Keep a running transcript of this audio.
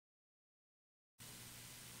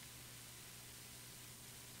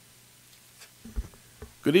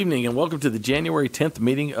Good evening and welcome to the January 10th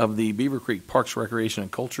meeting of the Beavercreek Parks, Recreation,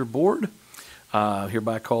 and Culture Board.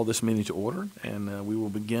 Hereby call this meeting to order, and we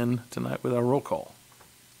will begin tonight with our roll call.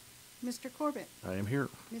 Mr. Corbett. I am here.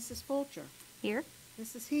 Mrs. Fulcher. Here.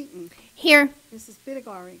 Mrs. Heaton. Here. Mrs.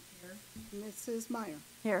 Bittigari. Here. Mrs. Meyer.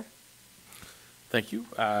 Here. Thank you.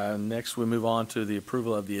 Next, we move on to the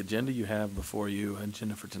approval of the agenda. You have before you an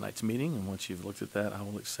agenda for tonight's meeting, and once you've looked at that, I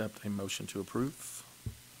will accept a motion to approve.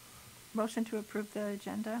 Motion to approve the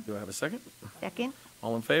agenda. Do I have a second? Second.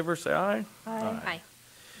 All in favor, say aye. Aye.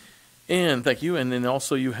 And thank you. And then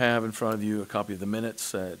also you have in front of you a copy of the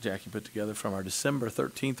minutes Jackie put together from our December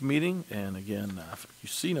 13th meeting. And again, if you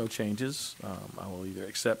see no changes, I will either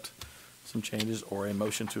accept some changes or a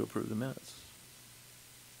motion to approve the minutes.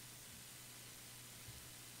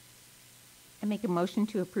 I make a motion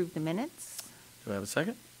to approve the minutes. Do I have a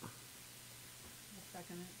second? I'll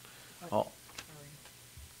second it. All,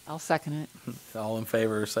 I'll second it. all in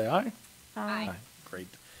favor, say aye. Aye. Great.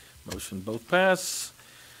 Motion both pass,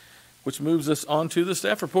 which moves us on to the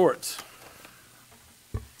staff reports.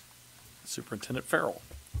 Superintendent Farrell.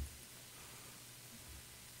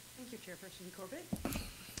 Thank you, Chairperson Corbett.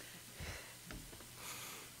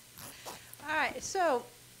 All right, so,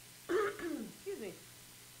 excuse me.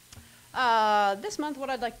 This month, what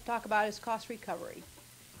I'd like to talk about is cost recovery.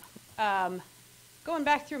 Going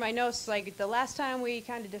back through my notes, like the last time we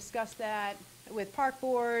kind of discussed that with Park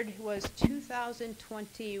Board was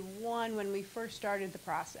 2021 when we first started the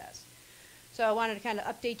process. So I wanted to kind of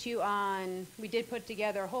update you on, we did put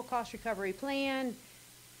together a whole cost recovery plan,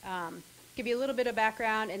 give you a little bit of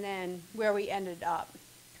background, and then where we ended up.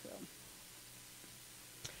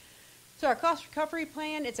 So our cost recovery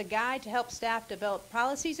plan, it's a guide to help staff develop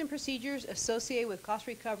policies and procedures associated with cost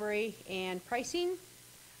recovery and pricing.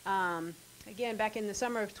 Again, back in the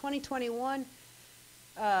summer of 2021,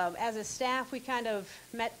 as a staff, we kind of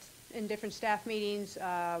met in different staff meetings,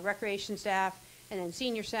 recreation staff, and then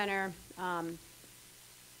senior center,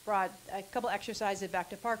 brought a couple exercises back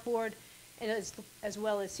to Park Board, and as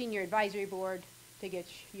well as senior advisory board to get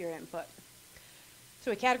your input. So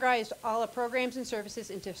we categorized all our programs and services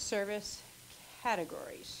into service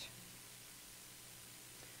categories.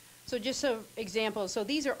 So just some examples. So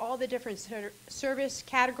these are all the different service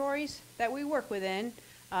categories that we work within.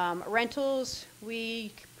 Rentals,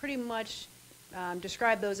 we pretty much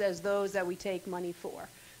describe those as those that we take money for.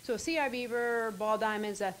 So CI Beaver, ball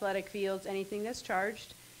diamonds, athletic fields, anything that's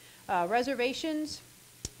charged. Reservations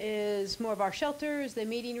is more of our shelters, the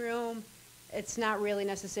meeting room. It's not really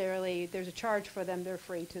necessarily, there's a charge for them, they're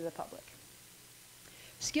free to the public.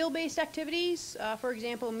 Skill-based activities, for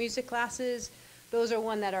example, music classes, those are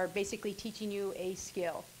one that are basically teaching you a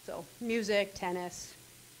skill. So music, tennis.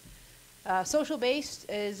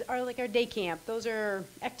 Social-based are like our day camp. Those are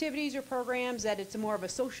activities or programs that it's more of a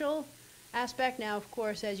social aspect. Now, of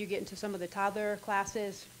course, as you get into some of the toddler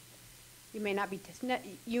classes, you may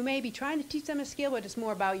be trying to teach them a skill, but it's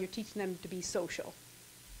more about you're teaching them to be social.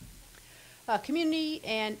 Community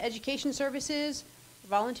and education services,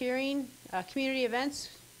 volunteering, community events,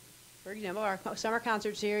 for example, our summer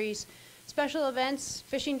concert series, special events,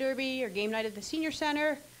 fishing derby or game night at the senior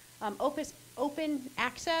center. Open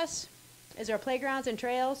access is our playgrounds and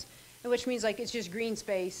trails, which means like it's just green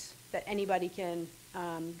space that anybody can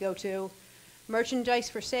go to. Merchandise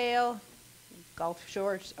for sale, golf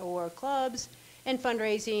shorts or clubs, and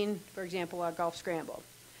fundraising, for example, our golf scramble.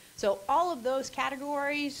 So all of those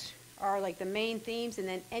categories are like the main themes, and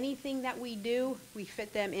then anything that we do, we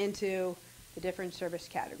fit them into the different service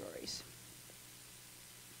categories.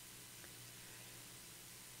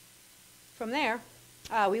 From there,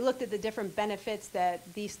 we looked at the different benefits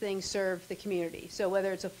that these things serve the community. So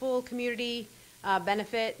whether it's a full community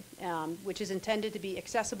benefit, which is intended to be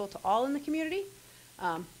accessible to all in the community,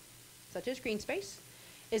 such as green space.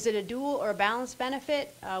 Is it a dual or balanced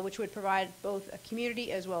benefit, which would provide both a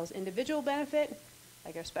community as well as individual benefit,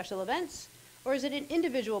 like our special events? Or is it an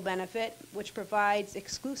individual benefit, which provides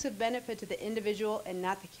exclusive benefit to the individual and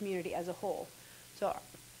not the community as a whole? So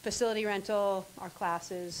facility rental, our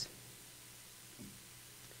classes.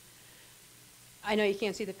 I know you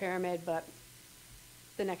can't see the pyramid, but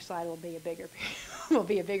the next slide will be a bigger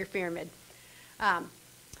pyramid.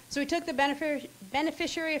 So we took the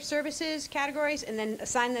beneficiary of services categories and then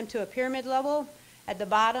assigned them to a pyramid level. At the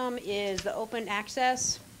bottom is the open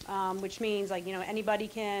access, which means like anybody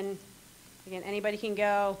can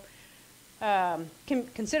go.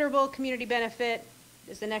 Considerable community benefit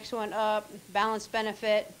is the next one up. Balanced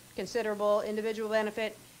benefit, considerable individual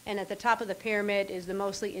benefit, and at the top of the pyramid is the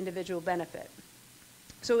mostly individual benefit.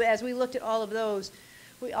 So as we looked at all of those,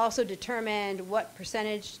 we also determined what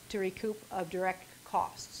percentage to recoup of direct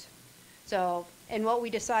costs. So, and what we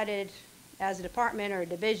decided as a department or a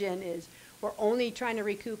division is we're only trying to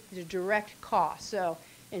recoup the direct costs. So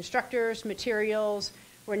instructors, materials,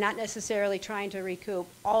 we're not necessarily trying to recoup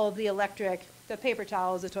all of the electric, the paper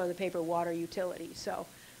towels, the toilet paper, water, utilities. So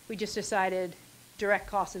we just decided direct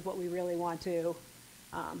cost is what we really want to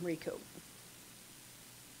recoup.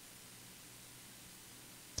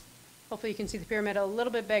 Hopefully you can see the pyramid a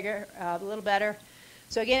little bit bigger, a little better.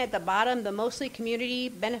 So again, at the bottom, the mostly community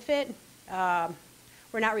benefit,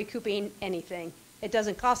 we're not recouping anything. It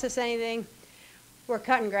doesn't cost us anything. We're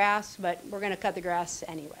cutting grass, but we're going to cut the grass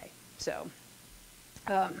anyway. So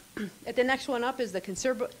at the next one up is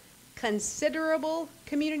the considerable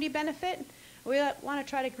community benefit. We want to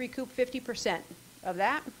try to recoup 50% of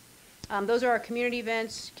that. Those are our community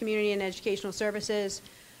events, community and educational services.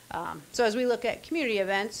 So as we look at community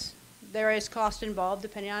events, there is cost involved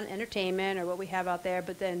depending on entertainment or what we have out there,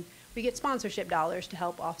 but then we get sponsorship dollars to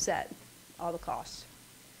help offset all the costs.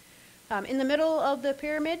 In the middle of the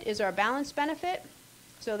pyramid is our balanced benefit.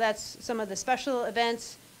 So that's some of the special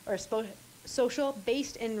events or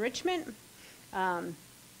social-based enrichment. And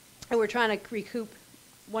we're trying to recoup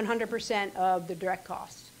 100% of the direct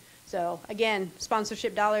costs. So again,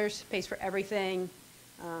 sponsorship dollars pays for everything.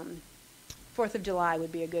 4th of July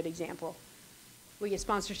would be a good example. We get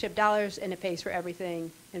sponsorship dollars and it pays for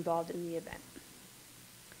everything involved in the event.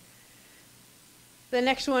 The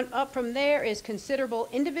next one up from there is considerable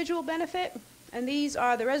individual benefit. And these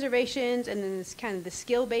are the reservations and then this kind of the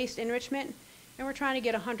skill-based enrichment. And we're trying to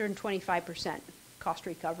get 125% cost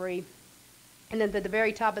recovery. And then at the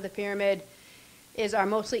very top of the pyramid is our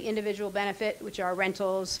mostly individual benefit, which are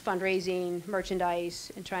rentals, fundraising,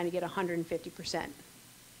 merchandise, and trying to get 150%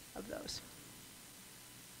 of those.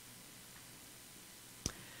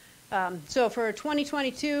 So for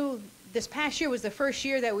 2022, this past year was the first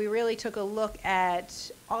year that we really took a look at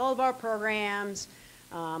all of our programs,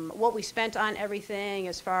 what we spent on everything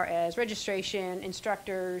as far as registration,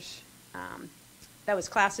 instructors, that was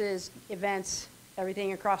classes, events,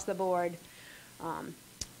 everything across the board.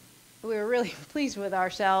 We were really pleased with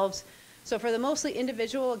ourselves. So for the mostly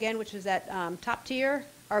individual, again, which was that top tier,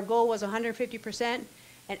 our goal was 150%,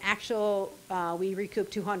 and actual, we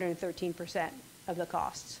recouped 213% of the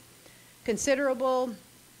costs. Considerable,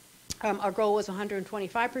 our goal was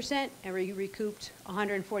 125%, and we recouped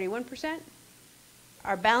 141%.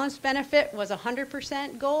 Our balanced benefit was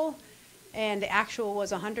 100% goal, and the actual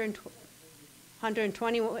was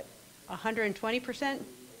 120%.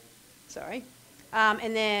 Sorry.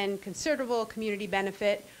 And then considerable community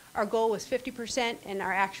benefit, our goal was 50%, and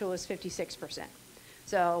our actual was 56%.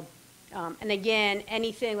 So, and again,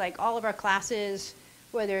 anything like all of our classes,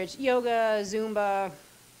 whether it's yoga, Zumba,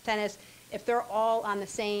 tennis, if they're all on the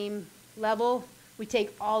same level, we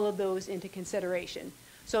take all of those into consideration.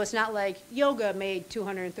 So it's not like yoga made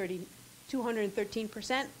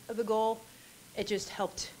 213% of the goal. It just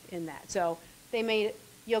helped in that. So they made,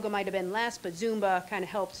 yoga might have been less, but Zumba kind of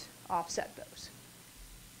helped offset those.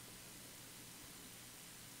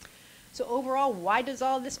 So overall, why does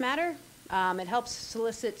all this matter? It helps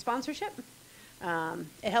solicit sponsorship.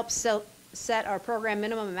 It helps set our program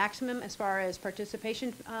minimum and maximum as far as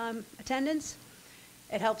participation attendance.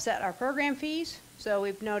 It helps set our program fees. So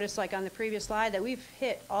we've noticed, like on the previous slide, that we've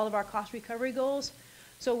hit all of our cost recovery goals.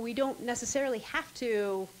 So we don't necessarily have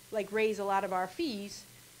to like raise a lot of our fees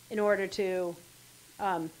in order to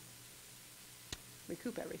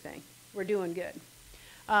recoup everything. We're doing good.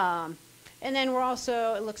 And then we're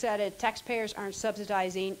also, it looks at it, taxpayers aren't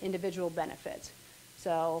subsidizing individual benefits.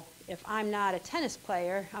 So if I'm not a tennis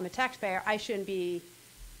player, I'm a taxpayer, I shouldn't be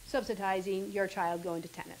subsidizing your child going to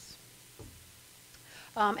tennis.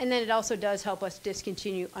 And then it also does help us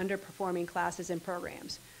discontinue underperforming classes and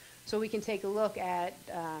programs. So we can take a look at,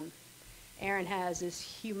 Aaron has this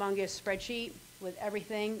humongous spreadsheet with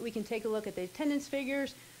everything. We can take a look at the attendance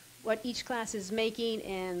figures, what each class is making,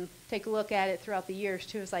 and take a look at it throughout the years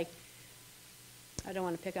too. It's like, I don't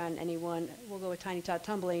want to pick on anyone. We'll go with Tiny Tot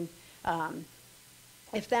Tumbling.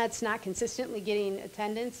 If that's not consistently getting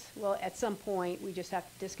attendance, well, at some point, we just have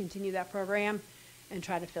to discontinue that program and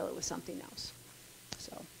try to fill it with something else.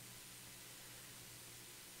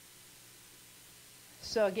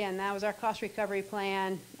 So again, that was our cost recovery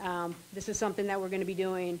plan. This is something that we're going to be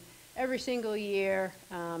doing every single year.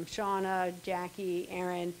 Shauna, Jackie,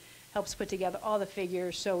 Aaron helps put together all the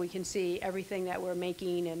figures so we can see everything that we're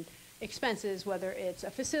making and expenses, whether it's a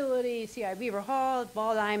facility, CI Beaver Hall,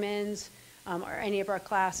 Ball Diamonds, or any of our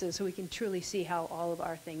classes, so we can truly see how all of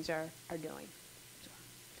our things are doing. So,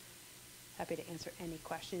 happy to answer any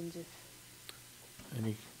questions.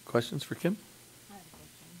 Any questions for Kim?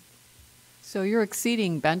 So you're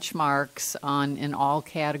exceeding benchmarks in all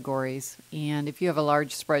categories, and if you have a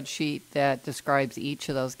large spreadsheet that describes each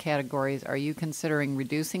of those categories, are you considering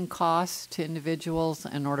reducing costs to individuals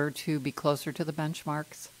in order to be closer to the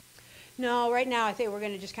benchmarks? No, right now I think we're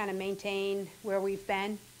going to just kind of maintain where we've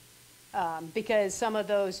been, because some of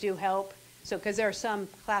those do help. So, because there are some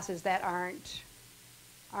classes that aren't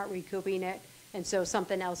recouping it, and so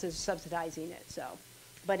something else is subsidizing it. So,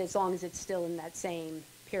 but as long as it's still in that same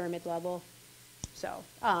pyramid level. So,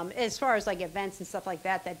 as far as like events and stuff like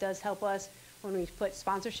that, that does help us when we put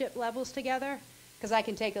sponsorship levels together, because I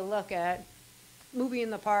can take a look at movie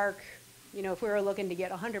in the park. You know, if we were looking to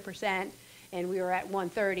get 100% and we were at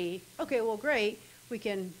 130, okay, well, great. We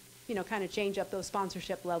can, you know, kind of change up those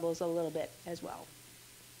sponsorship levels a little bit as well.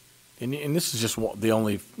 And this is just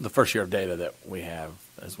the first year of data that we have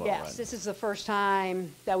as well, Yes, right? this is the first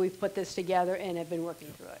time that we've put this together and have been working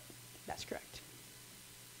through it. That's correct.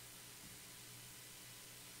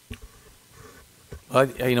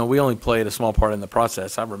 You know, we only played a small part in the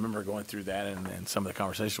process. I remember going through that and some of the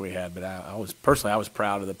conversations we had, but I was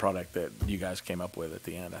proud of the product that you guys came up with at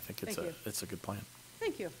the end. I think it's a good plan.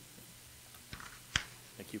 Thank you.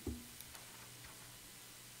 Thank you.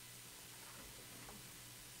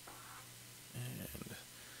 And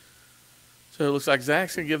so it looks like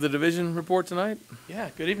Zach's going to give the division report tonight. Yeah,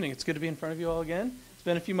 good evening. It's good to be in front of you all again. It's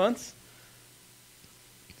been a few months.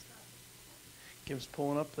 Kim's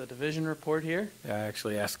pulling up the division report here. I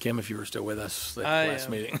actually asked Kim if you were still with us at the I last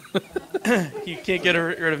am. meeting. You can't get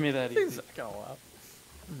rid of me that easy. Zach, oh,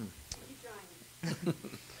 wow.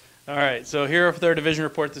 All right, so here with our division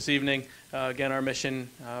report this evening. Again, our mission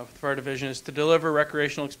for our division is to deliver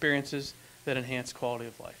recreational experiences that enhance quality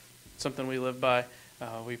of life. It's something we live by.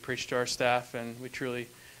 We preach to our staff, and we truly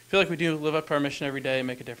feel like we do live up to our mission every day and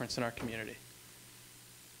make a difference in our community.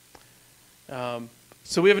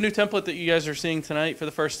 So we have a new template that you guys are seeing tonight for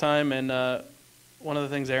the first time, and one of the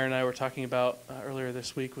things Aaron and I were talking about earlier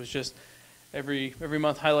this week was just every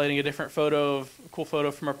month highlighting a different a cool photo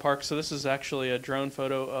from our park. So this is actually a drone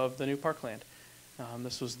photo of the new parkland.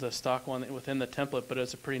 This was the stock one within the template, but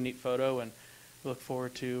it's a pretty neat photo, and we look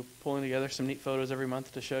forward to pulling together some neat photos every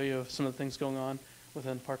month to show you some of the things going on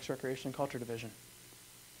within Parks, Recreation, and Culture Division.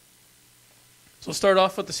 So we'll start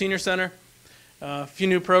off with the Senior Center. A few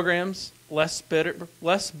new programs, less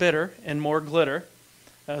bitter and more glitter.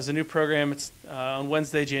 As a new program, it's on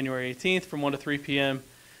Wednesday, January 18th from 1 to 3 p.m.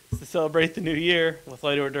 It's to celebrate the new year with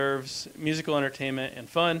light hors d'oeuvres, musical entertainment, and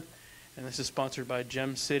fun. And this is sponsored by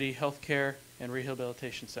Gem City Healthcare and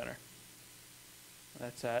Rehabilitation Center.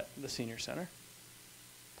 That's at the Senior Center.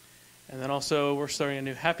 And then also we're starting a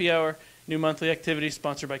new happy hour, new monthly activity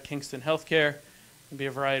sponsored by Kingston Healthcare. There'll be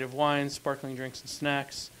a variety of wines, sparkling drinks, and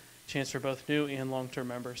snacks. Chance for both new and long-term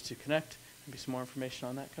members to connect. There'll be some more information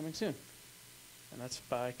on that coming soon. And that's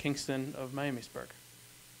by Kingston of Miamisburg.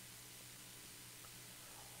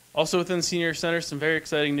 Also within the Senior Center, some very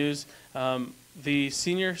exciting news. The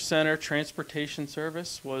Senior Center Transportation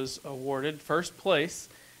Service was awarded first place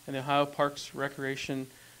in the Ohio Parks Recreation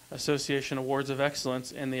Association Awards of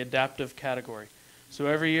Excellence in the adaptive category. So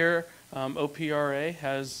every year, OPRA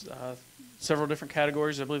has several different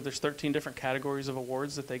categories. I believe there's 13 different categories of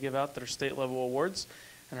awards that they give out that are state level awards.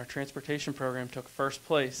 And our transportation program took first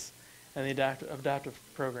place in the adaptive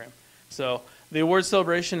program. So the award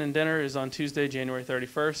celebration and dinner is on Tuesday, January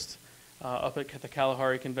 31st, up at the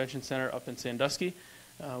Kalahari Convention Center up in Sandusky.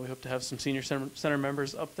 We hope to have some Senior Center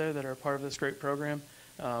members up there that are a part of this great program.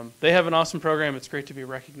 They have an awesome program. It's great to be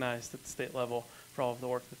recognized at the state level for all of the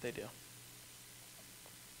work that they do.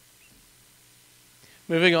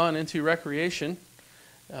 Moving on into recreation,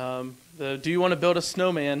 the Do You Want to Build a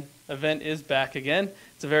Snowman event is back again.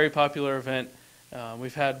 It's a very popular event.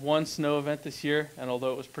 We've had one snow event this year, and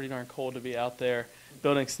although it was pretty darn cold to be out there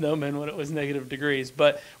building snowmen when it was negative degrees,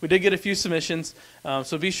 but we did get a few submissions.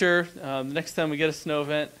 So be sure the next time we get a snow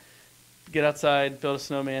event, get outside, build a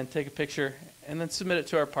snowman, take a picture, and then submit it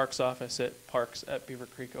to our parks office at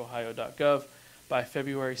parks@beavercreekohio.gov by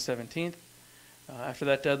February 17th. After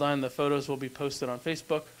that deadline, the photos will be posted on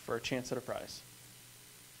Facebook for a chance at a prize.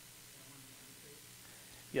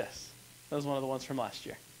 Yes, that was one of the ones from last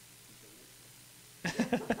year.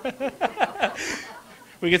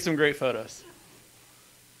 We get some great photos.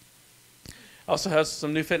 Also has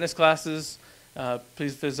some new fitness classes.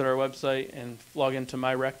 Please visit our website and log into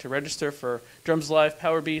MyRec to register for Drums Live,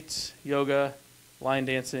 Power Beats, yoga, line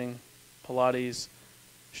dancing, Pilates,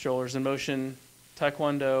 strollers in motion,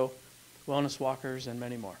 taekwondo, wellness walkers, and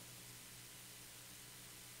many more.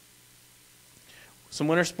 Some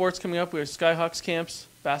winter sports coming up. We have Skyhawks camps,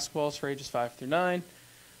 basketballs for ages 5 through 9.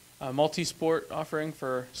 a multi-sport offering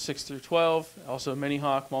for 6 through 12, also Mini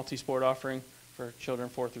Hawk multi-sport offering for children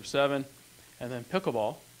 4 through 7, and then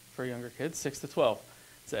pickleball for younger kids 6 to 12.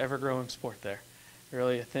 It's an ever-growing sport there.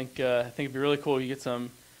 Really, I think it'd be really cool. You get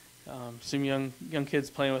some young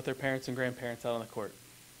kids playing with their parents and grandparents out on the court.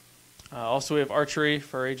 Also, we have archery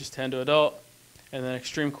for ages 10 to adult, and then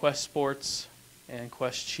Extreme Quest Sports and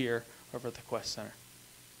Quest Cheer over at the Quest Center.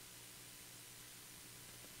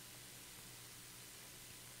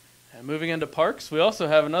 And moving into parks, we also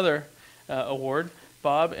have another award.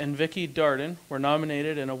 Bob and Vicki Darden were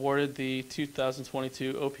nominated and awarded the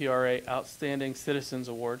 2022 OPRA Outstanding Citizens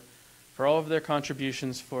Award for all of their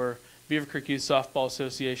contributions for Beavercreek Youth Softball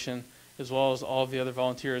Association, as well as all of the other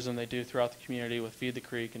volunteerism they do throughout the community with Feed the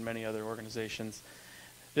Creek and many other organizations.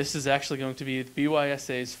 This is actually going to be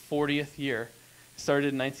BYSA's 40th year. It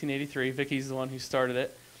started in 1983. Vicki's the one who started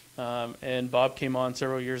it, and Bob came on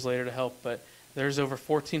several years later to help, but there's over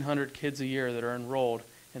 1,400 kids a year that are enrolled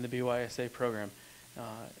in the BYSA program.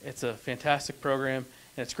 It's a fantastic program,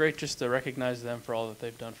 and it's great just to recognize them for all that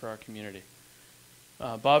they've done for our community.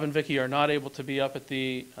 Bob and Vicki are not able to be up at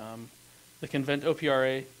the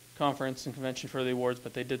OPRA conference and convention for the awards,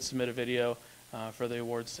 but they did submit a video for the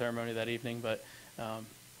awards ceremony that evening. But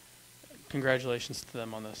congratulations to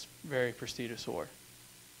them on this very prestigious award.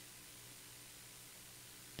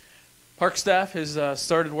 Park staff has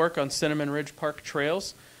started work on Cinnamon Ridge Park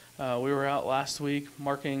trails. We were out last week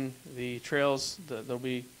marking the trails that will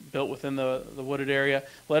be built within the wooded area.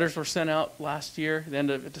 Letters were sent out last year, the end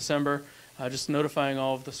of December, just notifying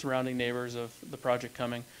all of the surrounding neighbors of the project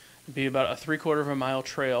coming. It'll be about a 3/4 of a mile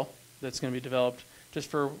trail that's going to be developed just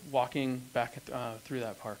for walking back through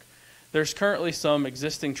that park. There's currently some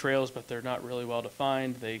existing trails, but they're not really well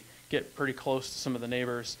defined. They get pretty close to some of the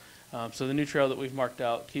neighbors. So the new trail that we've marked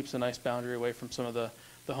out keeps a nice boundary away from some of the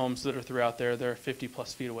homes that are throughout there. They're 50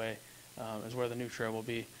 plus feet away is where the new trail will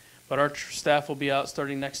be. But our staff will be out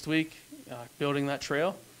starting next week building that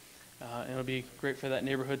trail, and it'll be great for that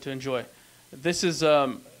neighborhood to enjoy. This is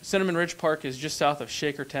Cinnamon Ridge Park is just south of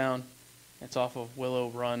Shakertown. It's off of Willow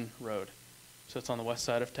Run Road, so it's on the west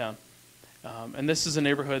side of town. And this is a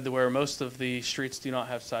neighborhood where most of the streets do not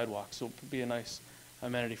have sidewalks, so it'll be a nice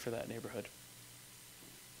amenity for that neighborhood.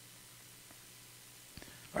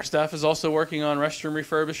 Our staff is also working on restroom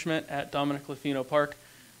refurbishment at Dominic Lafino Park.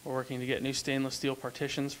 We're working to get new stainless steel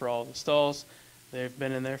partitions for all the stalls. They've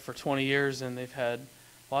been in there for 20 years, and they've had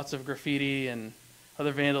lots of graffiti and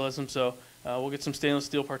other vandalism, so we'll get some stainless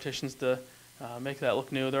steel partitions to make that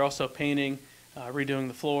look new. They're also painting, redoing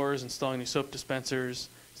the floors, installing new soap dispensers,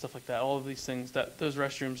 stuff like that. All of these things, those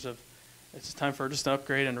restrooms, it's time for just an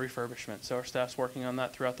upgrade and refurbishment. So our staff's working on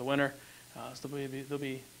that throughout the winter. So they'll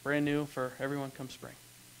be brand new for everyone come spring.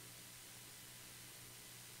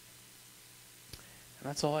 And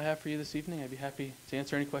that's all I have for you this evening. I'd be happy to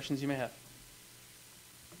answer any questions you may have.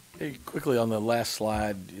 Hey, quickly on the last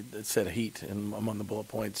slide, it said heat, and I'm on the bullet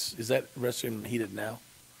points. Is that restroom heated now?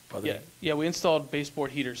 Yeah, we installed baseboard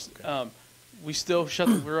heaters. Okay. We still shut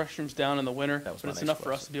the restrooms down in the winter, That was but my it's next enough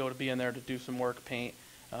for us question. to be able to be in there to do some work, paint.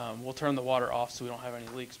 We'll turn the water off so we don't have any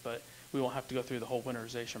leaks, but we won't have to go through the whole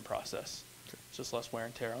winterization process. Okay. It's just less wear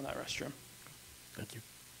and tear on that restroom. Thank you.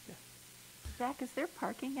 Zach, is there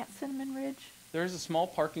parking at Cinnamon Ridge? There's a small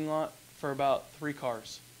parking lot for about 3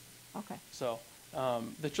 cars. Okay. So,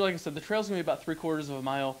 like I said, the trail's gonna be about 3/4 of a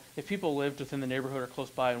mile. If people lived within the neighborhood or close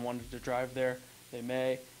by and wanted to drive there, they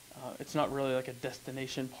may. It's not really like a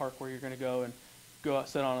destination park where you're gonna go out,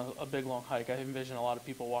 sit on a big long hike. I envision a lot of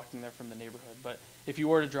people walking there from the neighborhood, but if you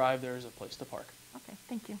were to drive, there is a place to park. Okay,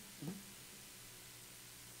 thank you.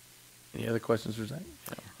 Any other questions for Zach?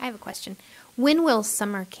 No. I have a question. When will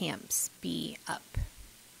summer camps be up?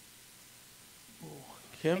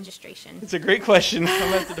 Kim? Registration. It's a great question. I'm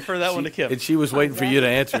going to have to defer that one to Kim. And she was waiting for you to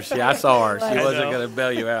answer. See, I saw her. She I wasn't know. going to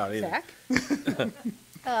bail you out either.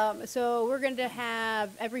 Zach? So we're going to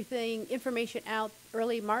have information out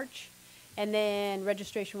early March, and then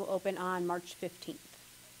registration will open on March 15th.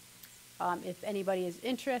 If anybody is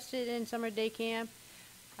interested in summer day camp,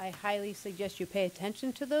 I highly suggest you pay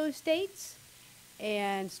attention to those dates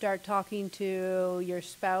and start talking to your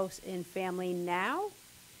spouse and family now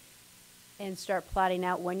and start plotting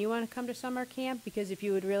out when you want to come to summer camp, because if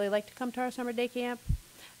you would really like to come to our summer day camp,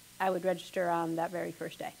 I would register on that very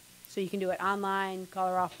first day. So you can do it online, call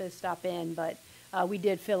our office, stop in, but we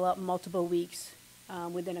did fill up multiple weeks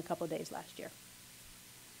within a couple of days last year.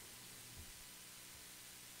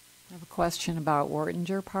 I have a question about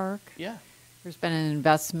Wartinger Park. Yeah. There's been an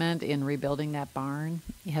investment in rebuilding that barn.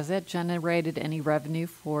 Has that generated any revenue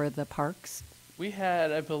for the parks? We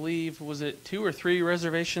had, I believe, was it 2 or 3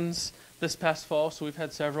 reservations this past fall, so we've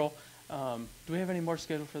had several. Do we have any more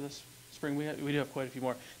scheduled for this spring? We do have quite a few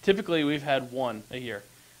more. Typically, we've had one a year,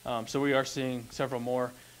 so we are seeing several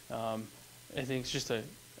more. I think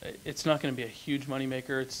it's not going to be a huge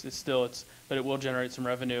moneymaker. But it will generate some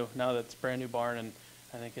revenue now that it's a brand new barn, and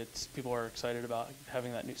I think people are excited about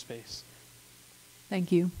having that new space.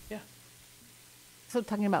 Thank you. Yeah. So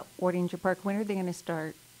talking about Ordinger Park, when are they going to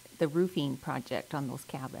start the roofing project on those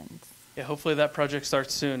cabins? Yeah, hopefully that project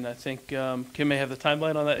starts soon. I think Kim may have the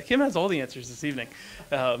timeline on that. Kim has all the answers this evening.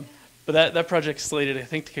 But that project's slated, I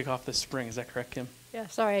think, to kick off this spring. Is that correct, Kim? Yeah,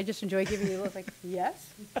 sorry, I just enjoy giving you a look like,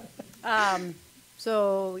 yes.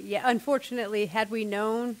 So, yeah, unfortunately, had we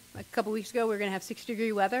known a couple weeks ago we were going to have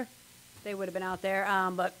 60-degree weather, they would have been out there.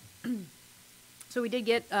 But so we did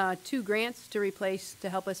get 2 grants to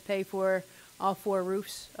help us pay for all 4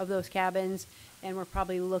 roofs of those cabins, and we're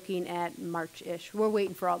probably looking at March-ish. We're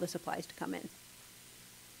waiting for all the supplies to come in.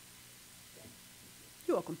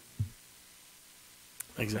 You're welcome.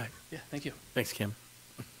 Exactly. Yeah, thank you. Thanks, Kim.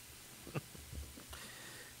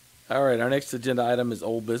 All right, our next agenda item is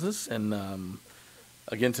old business, and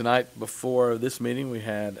again tonight before this meeting we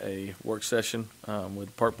had a work session with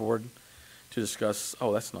the park board to discuss.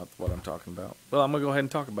 Oh, that's not what I'm talking about. Well, I'm gonna go ahead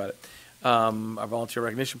and talk about it. Our volunteer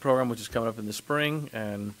recognition program, which is coming up in the spring,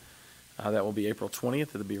 and that will be April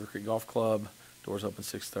 20th at the Beavercreek Golf Club. Doors open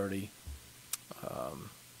 6:30.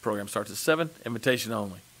 Program starts at 7. Invitation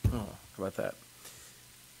only. Oh, how about that?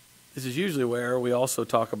 This is usually where we also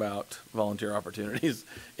talk about volunteer opportunities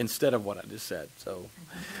instead of what I just said. So,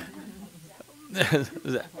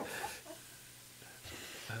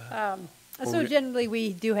 So generally,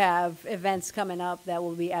 we do have events coming up that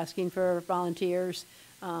will be asking for volunteers.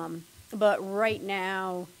 But right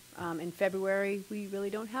now, in February, we really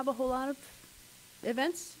don't have a whole lot of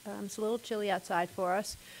events. It's a little chilly outside for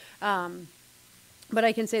us. But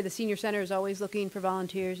I can say the senior center is always looking for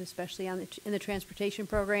volunteers, especially in the transportation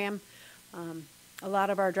program. A lot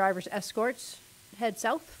of our drivers' escorts head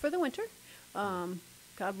south for the winter.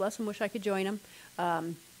 God bless them. Wish I could join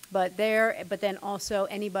them. But then also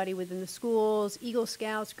anybody within the schools, Eagle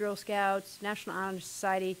Scouts, Girl Scouts, National Honor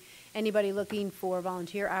Society, anybody looking for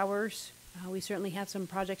volunteer hours. We certainly have some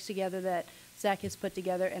projects together that Zach has put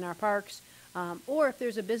together in our parks. Or if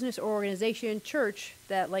there's a business or organization, church,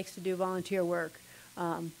 that likes to do volunteer work,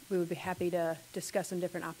 we would be happy to discuss some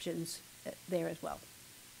different options there as well.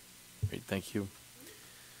 Great, thank you.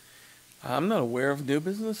 I'm not aware of new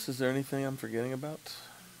business. Is there anything I'm forgetting about?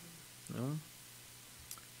 No?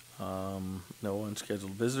 No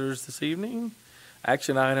unscheduled visitors this evening.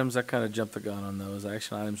 Action items, I kind of jumped the gun on those.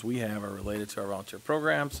 Action items we have are related to our volunteer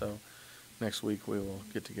program, so next week we will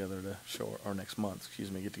get together or next month,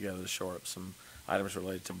 get together to shore up some items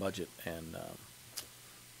related to budget and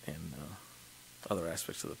other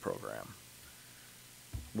aspects of the program.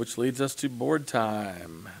 Which leads us to board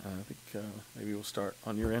time. I think maybe we'll start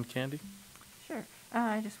on your end, Candy. Sure.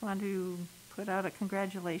 I just want to put out a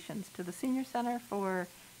congratulations to the Senior Center for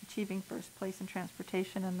achieving first place in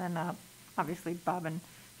transportation, and then obviously Bob and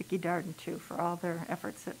Vicki Darden too for all their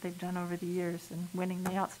efforts that they've done over the years and winning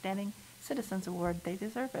the Outstanding Citizens Award. They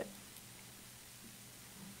deserve it.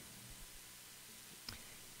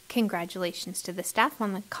 Congratulations to the staff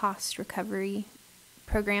on the cost recovery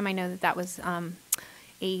program. I know that was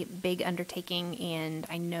a big undertaking, and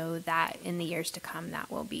I know that in the years to come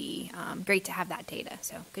that will be great to have that data.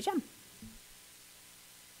 So good job.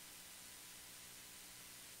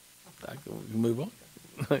 I can move on.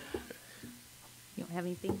 You don't have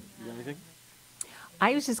anything? You got anything?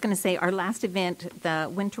 I was just going to say our last event, the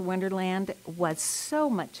Winter Wonderland, was so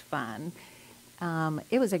much fun.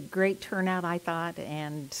 It was a great turnout, I thought,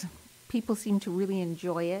 and people seemed to really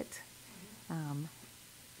enjoy it.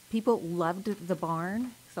 People loved the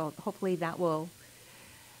barn, so hopefully that will,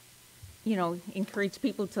 encourage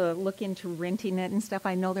people to look into renting it and stuff.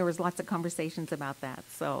 I know there was lots of conversations about that,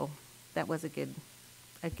 so that was a good.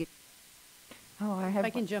 Oh, if I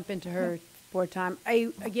can jump into her board time. I,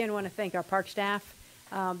 again, want to thank our park staff.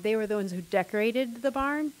 They were the ones who decorated the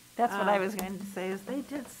barn. That's what I was going to say, is they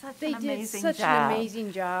did such an amazing job. An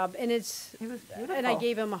amazing job. And it was beautiful. And I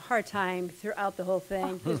gave them a hard time throughout the whole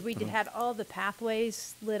thing because we had all the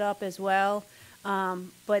pathways lit up as well.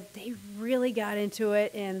 But they really got into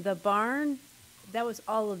it. And the barn, that was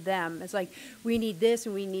all of them. It's like, we need this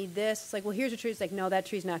and we need this. It's like, well, here's a tree. It's like, no, that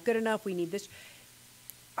tree's not good enough. We need this.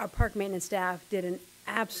 Our park maintenance staff did an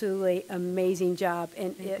absolutely amazing job,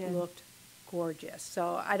 and it looked gorgeous.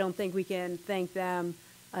 So I don't think we can thank them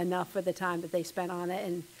enough for the time that they spent on it.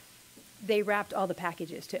 And they wrapped all the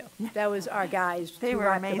packages too. That was our guys They who were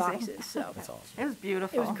wrapped the amazing. boxes, so. That's awesome. It was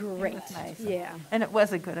beautiful. It was great, nice. yeah. And it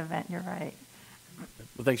was a good event, you're right.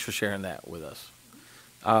 Well, thanks for sharing that with us.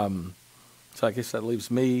 So I guess that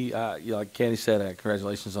leaves me, like Candy said,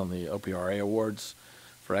 congratulations on the OPRA awards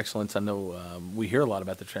for excellence. I know we hear a lot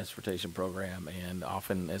about the transportation program, and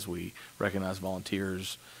often as we recognize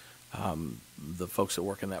volunteers, the folks that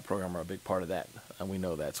work in that program are a big part of that, and we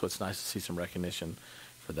know that. So it's nice to see some recognition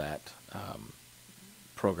for that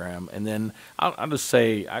program. And then I'll just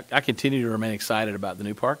say I continue to remain excited about the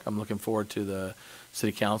new park. I'm looking forward to the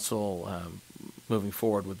city council moving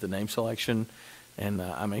forward with the name selection, and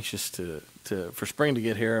I'm anxious for spring to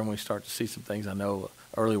get here and we start to see some things. I know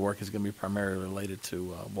early work is going to be primarily related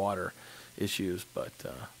to water issues, but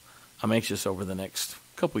I'm anxious over the next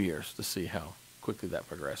couple years to see how quickly that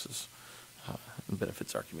progresses and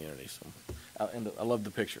benefits our community. So, and I love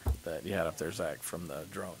the picture that you had up there, Zach, from the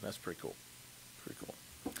drone. That's pretty cool. Pretty cool.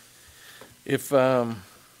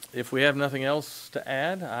 If we have nothing else to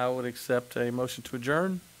add, I would accept a motion to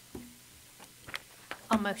adjourn.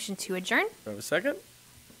 I'll motion to adjourn. Do I have a second?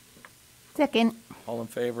 Second. All in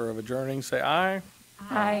favor of adjourning, say aye.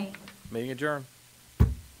 Aye. Meeting adjourned.